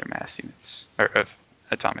molecular mass units, or of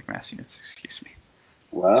atomic mass units, excuse me.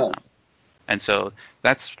 Wow. And so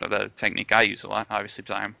that's the technique I use a lot, obviously,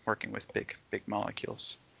 because I'm working with big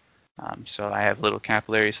molecules. So I have little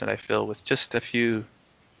capillaries that I fill with just a few,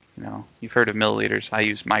 you've heard of milliliters. I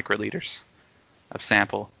use microliters of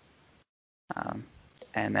sample,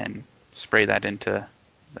 and then spray that into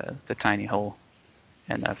the tiny hole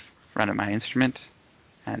in the front of my instrument,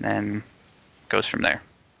 and then goes from there.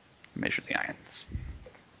 Measure the ions.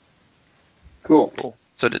 Cool.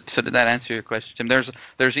 So did that answer your question, Tim?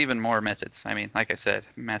 There's even more methods. I mean, like I said,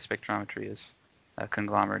 mass spectrometry is a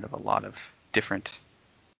conglomerate of a lot of different,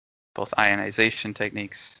 both ionization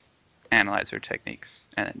techniques, analyzer techniques,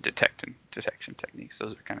 and detection techniques.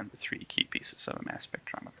 Those are kind of the three key pieces of a mass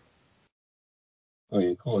spectrometer.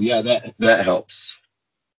 Okay, cool. Yeah, that helps.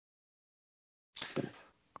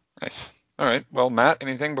 Nice. All right. Well, Matt,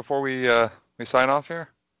 anything before we sign off here?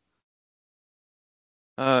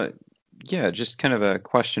 Yeah, just kind of a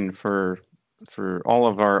question for all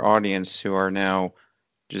of our audience who are now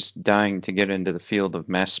just dying to get into the field of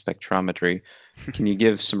mass spectrometry. Can you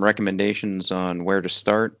give some recommendations on where to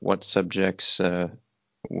start? What subjects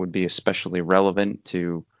would be especially relevant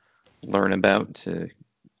to learn about to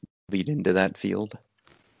lead into that field?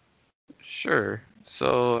 Sure.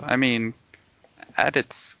 So, I mean, at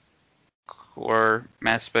its core,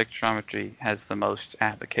 mass spectrometry has the most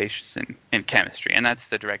applications in chemistry, and that's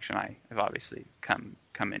the direction I have obviously come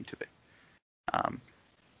into it.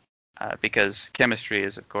 Because chemistry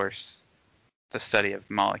is, of course, the study of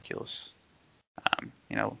molecules.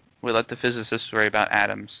 We let the physicists worry about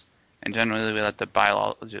atoms, and generally we let the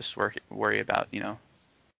biologists worry about,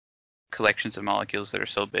 collections of molecules that are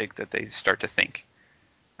so big that they start to think.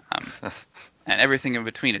 And everything in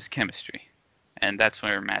between is chemistry. And that's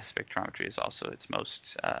where mass spectrometry is also its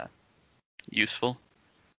most useful.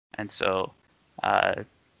 And so, I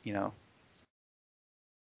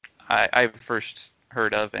first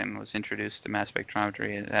heard of and was introduced to mass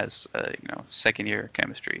spectrometry as a second year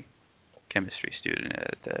chemistry student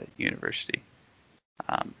at the university.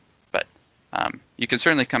 But you can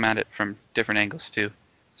certainly come at it from different angles too.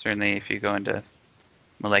 Certainly, if you go into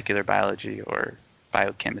molecular biology or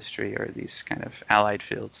biochemistry or these kind of allied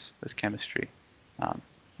fields with chemistry,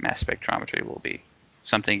 mass spectrometry will be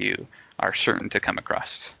something you are certain to come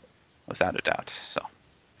across without a doubt. So,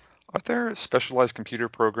 are there specialized computer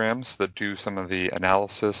programs that do some of the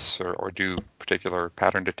analysis or do particular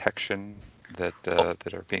pattern detection that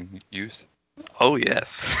are being used? Oh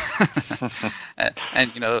yes.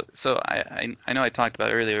 and so I know I talked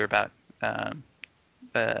about earlier about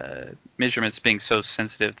measurements being so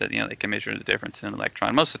sensitive that they can measure the difference in an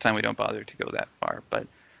electron. Most of the time we don't bother to go that far, but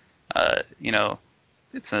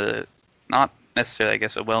it's not necessarily, I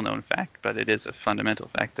guess, a well-known fact, but it is a fundamental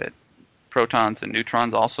fact that protons and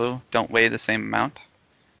neutrons also don't weigh the same amount.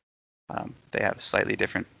 They have a slightly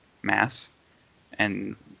different mass,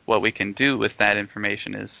 and what we can do with that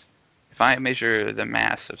information is, if I measure the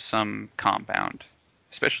mass of some compound,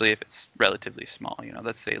 especially if it's relatively small,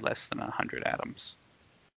 let's say less than 100 atoms,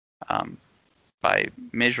 by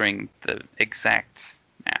measuring the exact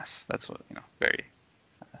mass, that's what, very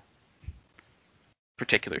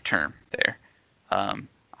particular term there,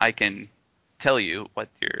 I can tell you what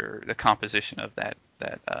the composition of that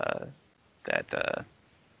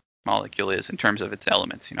molecule is in terms of its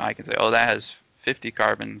elements. I can say, oh, that has 50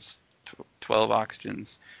 carbons, 12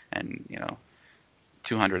 oxygens, and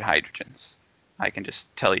 200 hydrogens. I can just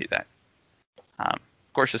tell you that. Of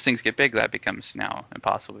course, as things get big, that becomes now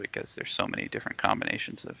impossible because there's so many different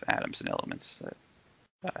combinations of atoms and elements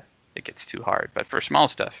that it gets too hard. But for small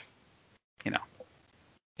stuff,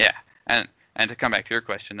 yeah. And to come back to your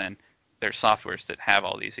question, then there's softwares that have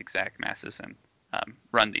all these exact masses and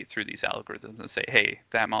run through these algorithms and say, hey,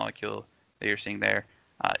 that molecule that you're seeing there,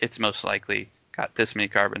 it's most likely got this many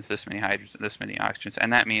carbons, this many hydrogens, this many oxygens,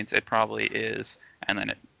 and that means it probably is, and then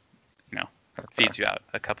it, feeds you out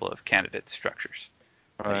a couple of candidate structures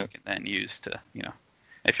that you can then use to,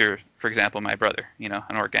 if you're, for example, my brother,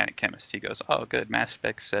 an organic chemist, he goes, oh, good, mass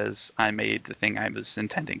spec says I made the thing I was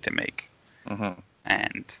intending to make. Mm-hmm.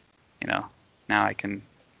 And, now I can,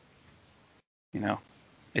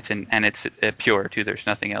 it's pure too. There's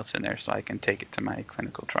nothing else in there, so I can take it to my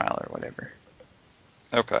clinical trial or whatever.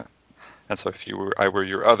 Okay. And so if I were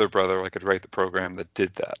your other brother, I could write the program that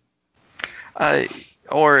did that.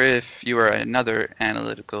 Or if you were another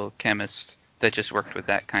analytical chemist that just worked with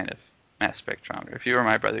that kind of mass spectrometer. If you were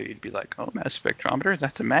my brother, you'd be like, oh, mass spectrometer?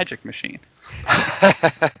 That's a magic machine.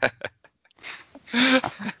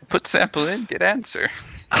 Put sample in, get answer.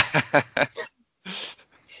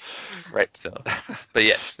 Right. So, but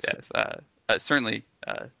yes, certainly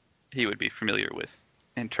he would be familiar with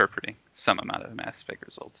interpreting some amount of mass spec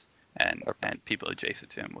results, and people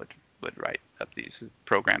adjacent to him would write up these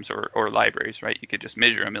programs or libraries, right? You could just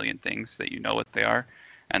measure a million things that you know what they are,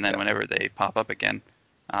 and then whenever they pop up again,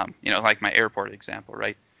 like my airport example,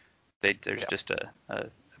 right? There's just a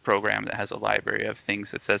program that has a library of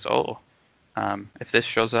things that says, if this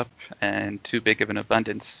shows up and too big of an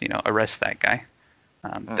abundance, arrest that guy.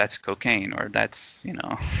 That's cocaine, or that's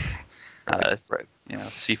right.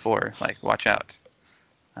 C4. Like, watch out.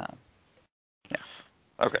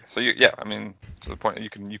 Okay, so to the point that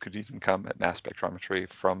you could even come at mass spectrometry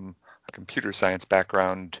from a computer science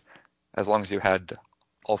background, as long as you had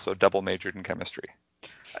also double majored in chemistry.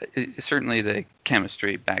 Certainly the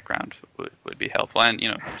chemistry background would be helpful, and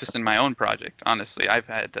just in my own project, honestly, I've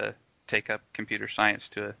had to take up computer science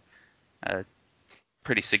to a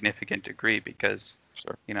pretty significant degree because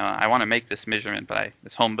I want to make this measurement, but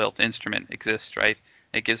this home built instrument exists, right?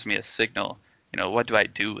 It gives me a signal. What do I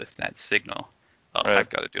do with that signal? Well, I've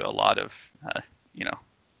got to do a lot of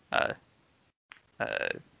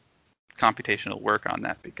computational work on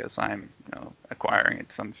that because I'm acquiring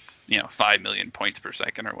at some 5 million points per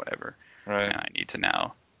second or whatever, right. And I need to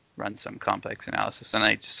now run some complex analysis, and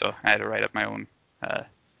I had to write up my own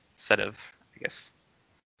set of, I guess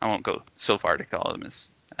I won't go so far to call them as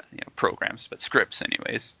programs, but scripts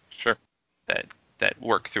anyways. Sure. That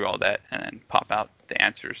work through all that and then pop out the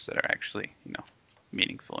answers that are actually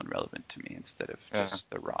meaningful and relevant to me instead of just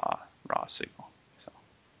the raw signal. So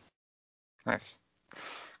nice.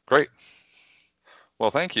 Great.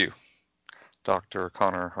 Well, thank you, Dr.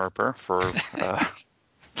 Connor Harper, for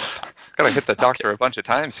gotta hit the doctor a bunch of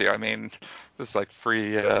times here. I mean, this is like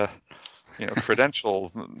free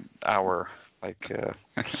credential hour.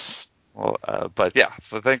 But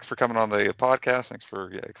thanks for coming on the podcast. Thanks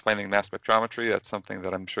for explaining mass spectrometry. That's something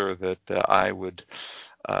that I'm sure that I would,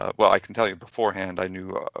 I can tell you beforehand, I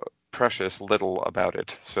knew precious little about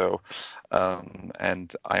it. So,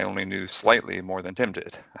 and I only knew slightly more than Tim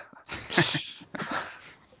did.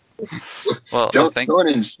 Don't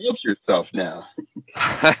insult yourself now.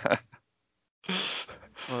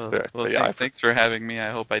 Thanks for having me.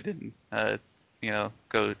 I hope I didn't,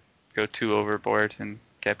 go too overboard and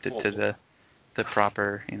kept it to the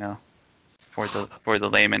proper, for the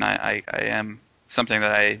layman. I am something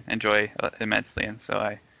that I enjoy immensely, and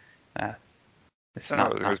so it's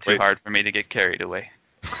not too hard for me to get carried away.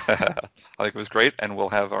 I think it was great, and we'll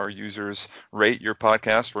have our users rate your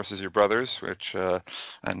podcast versus your brother's, which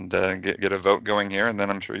and get a vote going here, and then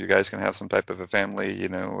I'm sure you guys can have some type of a family,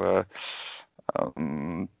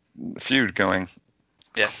 feud going.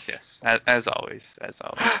 Yes, as always.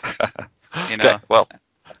 Okay, well.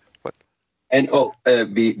 And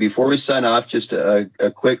before we sign off, just a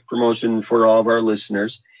quick promotion for all of our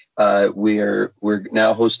listeners. We're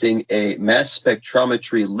now hosting a mass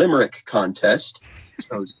spectrometry limerick contest.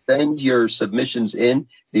 So send your submissions in.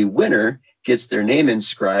 The winner gets their name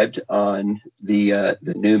inscribed on the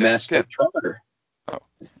new mass spectrometer. Oh.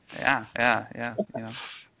 Yeah.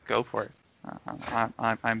 Go for it.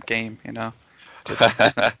 I'm game.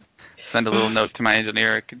 Just send a little note to my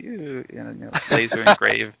engineer. Could you, laser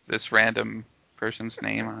engrave this random person's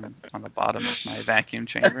name on the bottom of my vacuum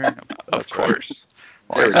chamber? Of course.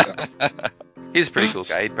 There we go. He's a pretty cool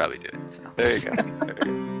guy. He'd probably do it. So. There you go.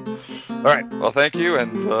 All right. Well, thank you,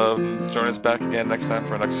 and join us back again next time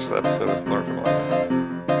for our next episode of Learn from Learn.